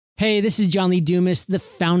Hey, this is John Lee Dumas, the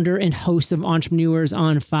founder and host of Entrepreneurs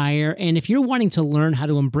on Fire. And if you're wanting to learn how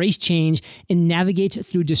to embrace change and navigate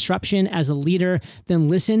through disruption as a leader, then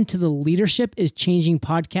listen to the Leadership is Changing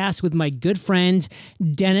podcast with my good friend,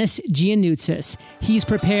 Dennis Giannoutzis. He's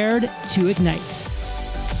prepared to ignite.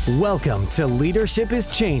 Welcome to Leadership is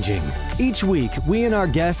Changing. Each week, we and our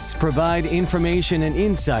guests provide information and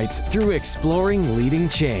insights through exploring leading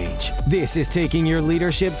change. This is taking your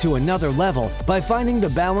leadership to another level by finding the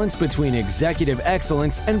balance between executive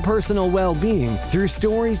excellence and personal well-being through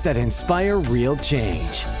stories that inspire real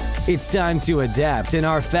change. It's time to adapt in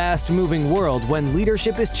our fast-moving world when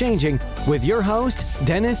leadership is changing with your host,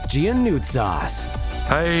 Dennis Giannoutzis.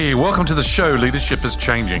 Hey, welcome to the show, Leadership is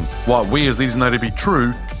Changing. What we as leaders know to be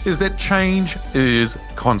true is that change is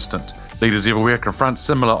constant. Leaders everywhere confront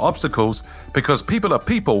similar obstacles because people are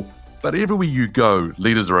people, but everywhere you go,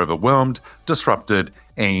 leaders are overwhelmed, disrupted,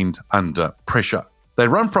 and under pressure. They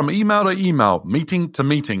run from email to email, meeting to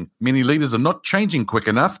meeting. Many leaders are not changing quick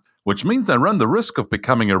enough, which means they run the risk of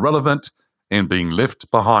becoming irrelevant and being left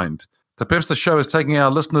behind. Perhaps the show is taking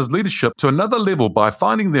our listeners' leadership to another level by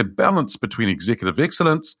finding their balance between executive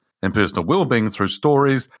excellence and personal well-being through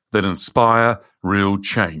stories that inspire real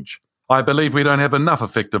change. I believe we don't have enough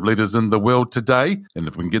effective leaders in the world today, and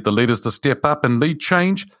if we can get the leaders to step up and lead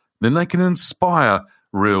change, then they can inspire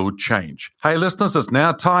real change. Hey listeners, it's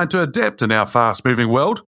now time to adapt in our fast-moving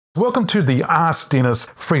world. Welcome to the Ask Dennis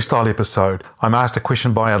freestyle episode. I'm asked a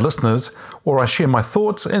question by our listeners, or I share my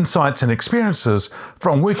thoughts, insights, and experiences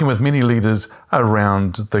from working with many leaders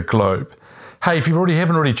around the globe. Hey, if you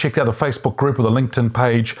haven't already checked out the Facebook group or the LinkedIn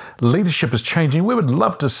page, Leadership is Changing, we would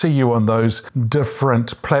love to see you on those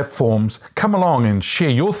different platforms. Come along and share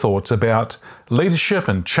your thoughts about leadership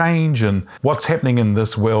and change and what's happening in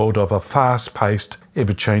this world of a fast-paced,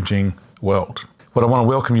 ever-changing world. But I want to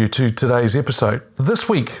welcome you to today's episode. This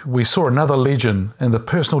week, we saw another legend in the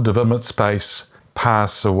personal development space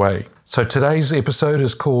pass away. So today's episode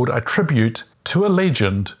is called A Tribute to a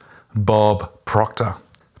Legend, Bob Proctor.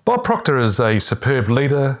 Bob Proctor is a superb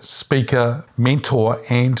leader, speaker, mentor,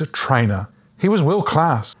 and trainer. He was world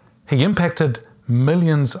class. He impacted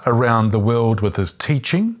millions around the world with his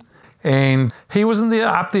teaching, and he was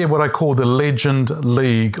up there what I call the legend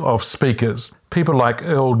league of speakers. People like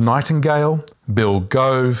Earl Nightingale, Bill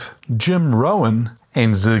Gove, Jim Rohn,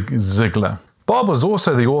 and Zig Ziglar. Bob was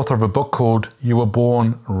also the author of a book called You Were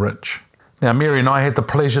Born Rich. Now, Mary and I had the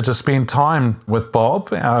pleasure to spend time with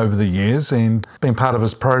Bob over the years and being part of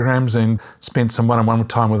his programs and spent some one-on-one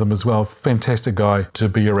time with him as well. Fantastic guy to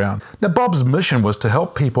be around. Now, Bob's mission was to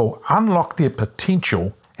help people unlock their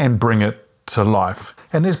potential and bring it to life.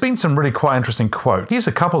 And there's been some really quite interesting quotes. Here's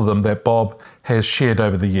a couple of them that Bob has shared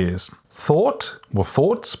over the years.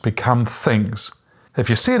 Thoughts become things. If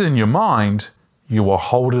you see it in your mind, you will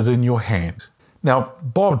hold it in your hand. Now,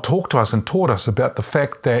 Bob talked to us and taught us about the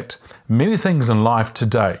fact that many things in life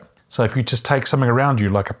today, so if you just take something around you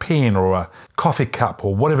like a pen or a coffee cup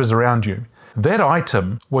or whatever's around you, that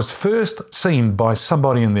item was first seen by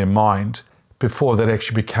somebody in their mind before that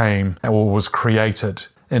actually became or was created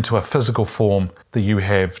into a physical form that you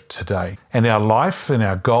have today. And our life and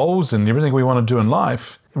our goals and everything we want to do in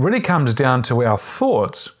life really comes down to our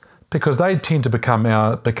thoughts because they tend to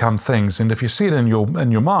become things. And if you see it in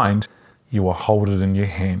your mind, you will hold it in your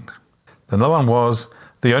hand. Another one was,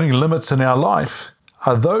 the only limits in our life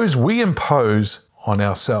are those we impose on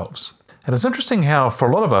ourselves. And it's interesting how for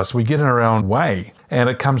a lot of us, we get in our own way and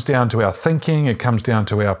it comes down to our thinking, it comes down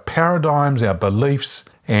to our paradigms, our beliefs,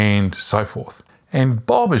 and so forth. And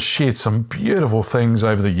Bob has shared some beautiful things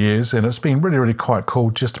over the years and it's been really, really quite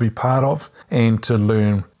cool just to be part of and to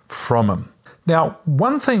learn from him. Now,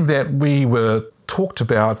 one thing that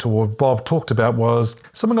Bob talked about was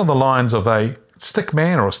something on the lines of a stick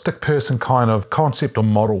man or a stick person kind of concept or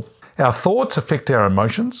model. Our thoughts affect our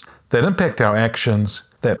emotions, that impact our actions,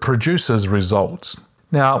 that produces results.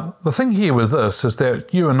 Now, the thing here with this is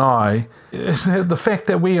that you and I, is the fact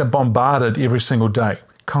that we are bombarded every single day.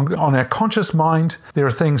 On our conscious mind, there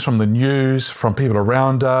are things from the news, from people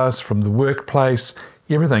around us, from the workplace,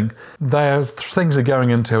 everything. Things are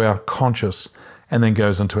going into our conscious and then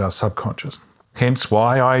goes into our subconscious. Hence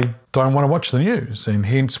why I don't want to watch the news, and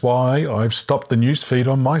hence why I've stopped the news feed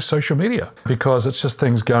on my social media, because it's just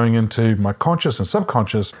things going into my conscious and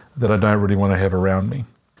subconscious that I don't really want to have around me.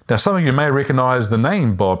 Now, some of you may recognize the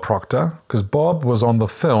name Bob Proctor, because Bob was on the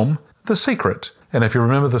film The Secret. And if you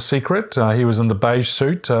remember The Secret, he was in the beige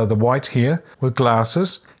suit, the white hair with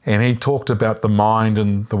glasses, and he talked about the mind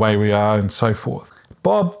and the way we are and so forth.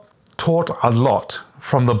 Bob taught a lot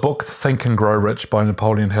from the book Think and Grow Rich by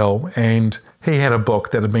Napoleon Hill, and He had a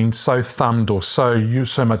book that had been so thumbed or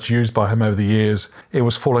so much used by him over the years, it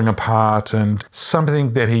was falling apart, and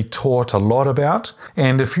something that he taught a lot about.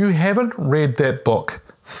 And if you haven't read that book,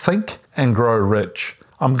 Think and Grow Rich,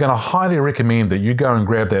 I'm going to highly recommend that you go and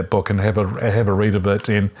grab that book and have a read of it,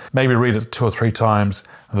 and maybe read it 2 or 3 times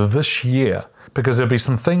this year, because there'll be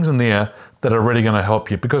some things in there that are really going to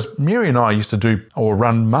help you. Because Mary and I used to do or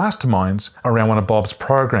run masterminds around one of Bob's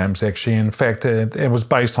programs, actually. In fact, it was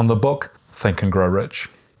based on the book Think and Grow Rich.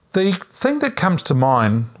 The thing that comes to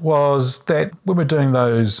mind was that when we're doing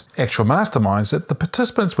those actual masterminds, that the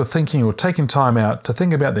participants were thinking or taking time out to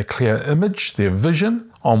think about their clear image, their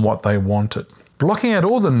vision on what they wanted. Blocking out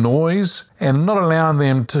all the noise and not allowing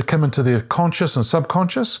them to come into their conscious and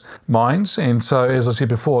subconscious minds. And so, as I said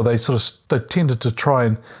before, they tended to try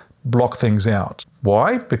and block things out.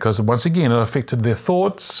 Why? Because once again, it affected their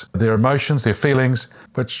thoughts, their emotions, their feelings,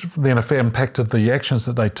 which then impacted the actions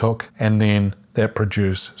that they took, and then that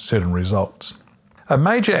produced certain results. A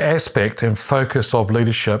major aspect and focus of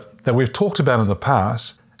leadership that we've talked about in the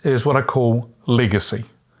past is what I call legacy.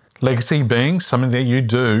 Legacy being something that you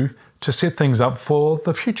do to set things up for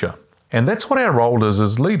the future. And that's what our role is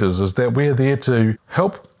as leaders, is that we're there to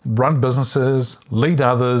help run businesses, lead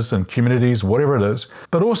others and communities, whatever it is,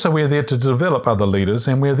 but also we're there to develop other leaders,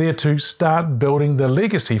 and we're there to start building the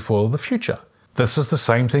legacy for the future. This is the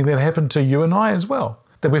same thing that happened to you and I as well,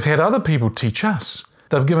 that we've had other people teach us.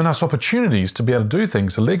 They've given us opportunities to be able to do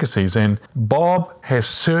things, the legacies, and Bob has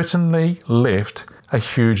certainly left a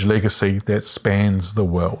huge legacy that spans the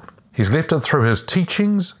world. He's left it through his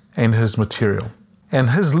teachings and his material.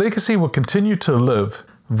 And his legacy will continue to live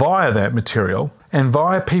via that material and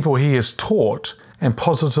via people he has taught and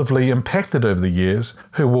positively impacted over the years,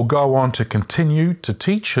 who will go on to continue to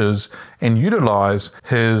teach his and utilize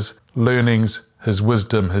his learnings, his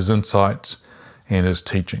wisdom, his insights, and his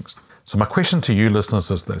teachings. So my question to you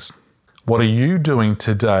listeners is this: what are you doing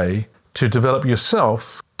today to develop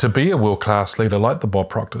yourself to be a world-class leader like the Bob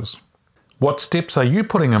Proctors? What steps are you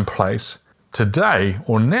putting in place today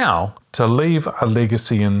or now to leave a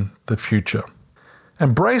legacy in the future?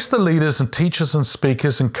 Embrace the leaders and teachers and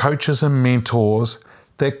speakers and coaches and mentors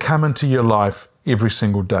that come into your life every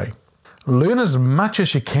single day. Learn as much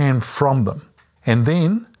as you can from them, and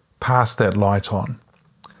then pass that light on.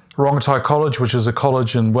 Rongotai College, which is a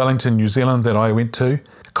college in Wellington, New Zealand that I went to,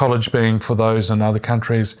 college being, for those in other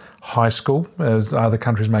countries, high school, as other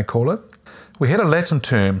countries may call it. We had a Latin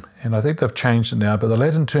term, and I think they've changed it now, but the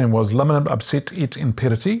Latin term was Liminem Abset et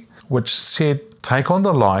Imperiti, which said, take on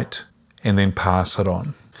the light and then pass it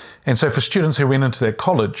on. And so for students who went into that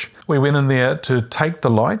college, we went in there to take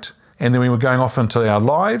the light, and then we were going off into our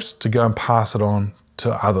lives to go and pass it on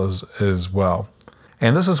to others as well.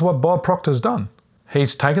 And this is what Bob Proctor's done.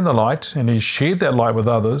 He's taken the light and he's shared that light with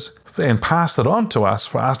others and passed it on to us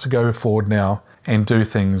for us to go forward now and do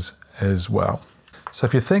things as well. So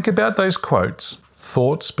if you think about those quotes,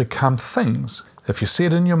 thoughts become things. If you see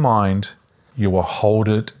it in your mind, you will hold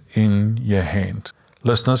it in your hand.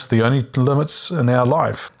 Listeners, the only limits in our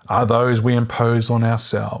life are those we impose on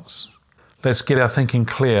ourselves. Let's get our thinking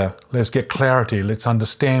clear. Let's get clarity. Let's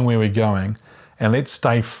understand where we're going, and let's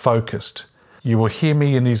stay focused. You will hear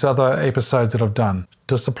me in these other episodes that I've done.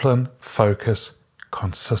 Discipline, focus,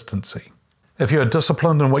 consistency. If you're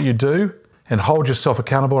disciplined in what you do and hold yourself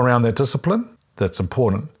accountable around that discipline, that's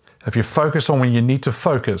important. If you focus on when you need to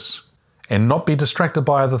focus and not be distracted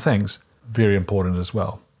by other things, very important as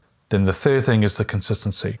well. Then the third thing is the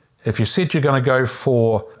consistency. If you said you're going to go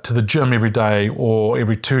to the gym every day or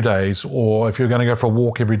every 2 days, or if you're going to go for a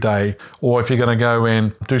walk every day, or if you're going to go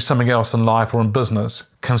and do something else in life or in business,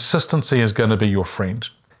 consistency is going to be your friend.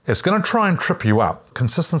 It's going to try and trip you up.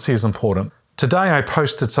 Consistency is important. Today I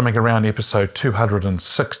posted something around episode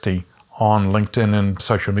 260 on LinkedIn and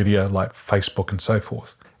social media like Facebook and so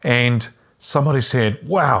forth. And somebody said,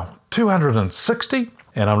 wow, 260?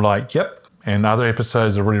 And I'm like, yep. And other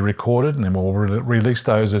episodes are already recorded, and then we'll release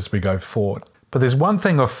those as we go forward. But there's one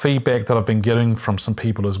thing of feedback that I've been getting from some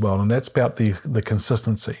people as well, and that's about the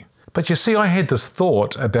consistency. But you see, I had this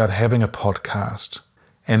thought about having a podcast,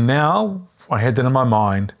 and now I had that in my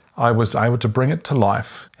mind. I was able to bring it to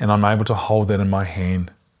life, and I'm able to hold that in my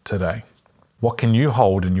hand today. What can you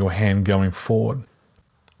hold in your hand going forward?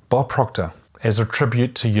 Bob Proctor, as a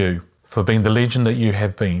tribute to you for being the legend that you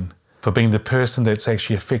have been, for being the person that's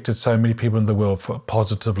actually affected so many people in the world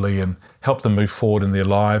positively and helped them move forward in their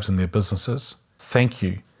lives and their businesses. Thank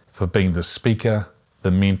you for being the speaker, the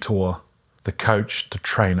mentor, the coach, the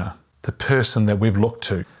trainer, the person that we've looked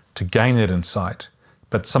to gain that insight,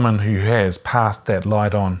 but someone who has passed that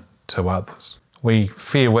light on to others. We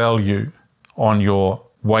farewell you on your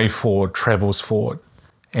way forward, travels forward.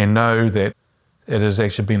 And know that it has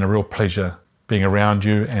actually been a real pleasure being around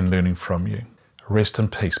you and learning from you. Rest in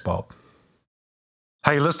peace, Bob.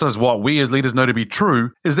 Hey listeners, what we as leaders know to be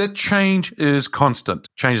true is that change is constant.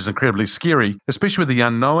 Change is incredibly scary, especially with the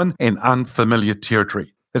unknown and unfamiliar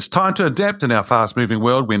territory. It's time to adapt in our fast-moving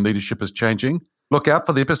world when leadership is changing. Look out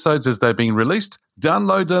for the episodes as they're being released.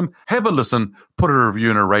 Download them, have a listen, put a review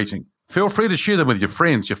and a rating. Feel free to share them with your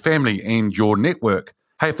friends, your family, and your network.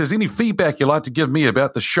 Hey, if there's any feedback you'd like to give me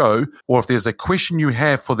about the show, or if there's a question you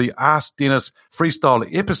have for the Ask Dennis Freestyle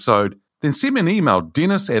episode, then send me an email,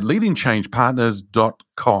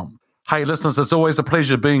 dennis@leadingchangepartners.com. Hey, listeners, it's always a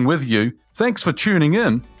pleasure being with you. Thanks for tuning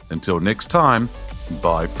in. Until next time,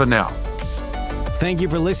 bye for now. Thank you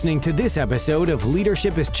for listening to this episode of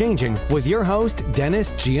Leadership is Changing with your host,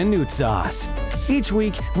 Dennis Giannoutsas. Each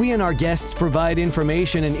week, we and our guests provide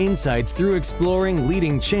information and insights through exploring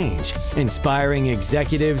leading change, inspiring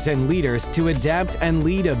executives and leaders to adapt and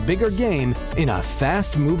lead a bigger game in a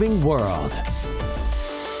fast-moving world.